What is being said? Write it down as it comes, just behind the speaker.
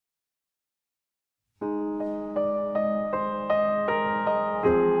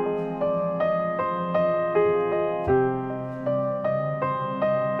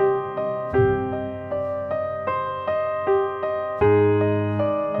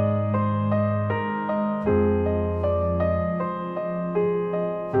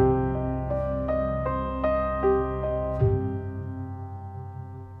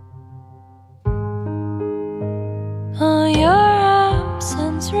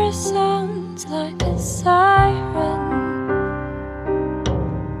resounds like a siren.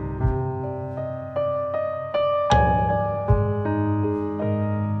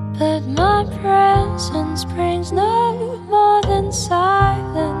 But my presence brings no more than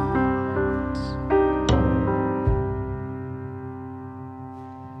silence.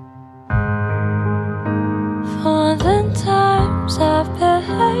 For the times I've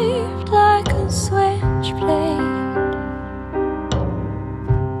behaved like a switchblade,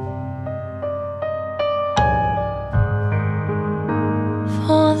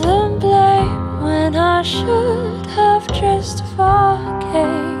 for the blame when I should have just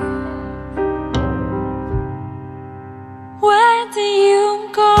forgave. Where do you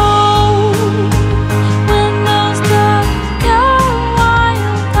go when those dark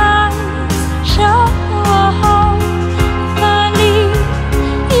wild eyes show a hole? If I lead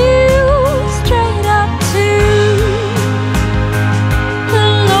you straight up to the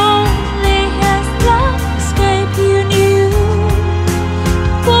loneliest landscape you knew,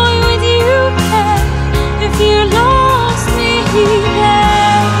 boy, would you care if you lost me there?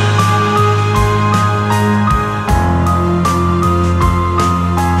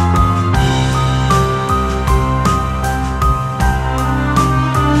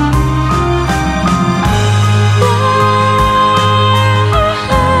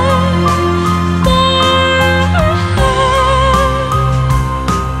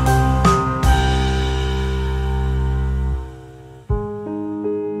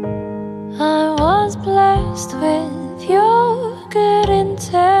 I was blessed with your good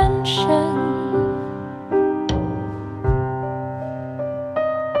intention,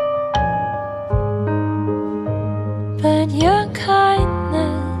 but your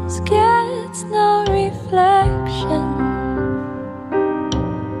kindness gets no reflection.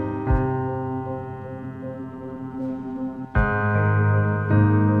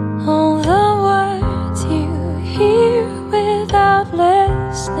 All the words you hear without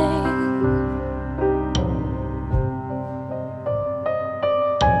listening,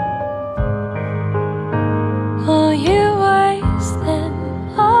 oh, you waste them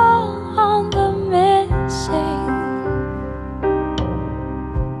all on the missing.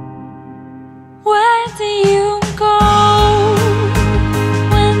 Where do you go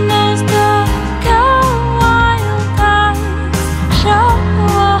when those dark wild eyes show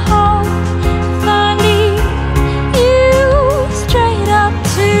a hole? If I lead you straight up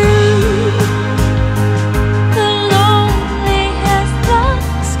to the loneliest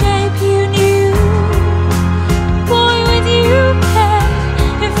landscape you knew, boy, would you care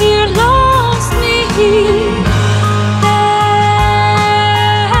if you lost me there?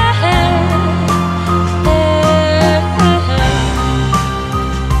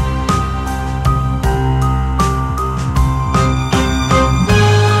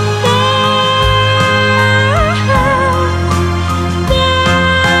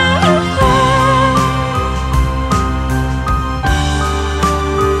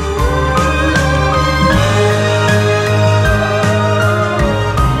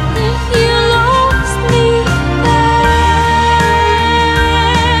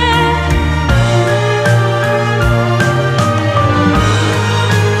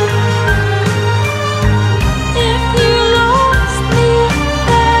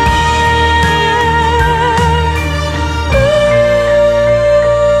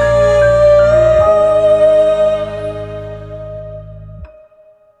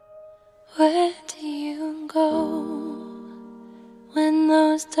 Where do you go when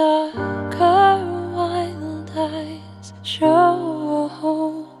those darker wild eyes show a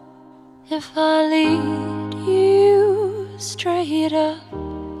hole? If I lead you straight up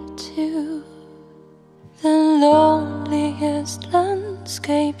to the loneliest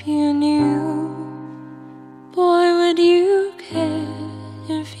landscape you knew, boy, would you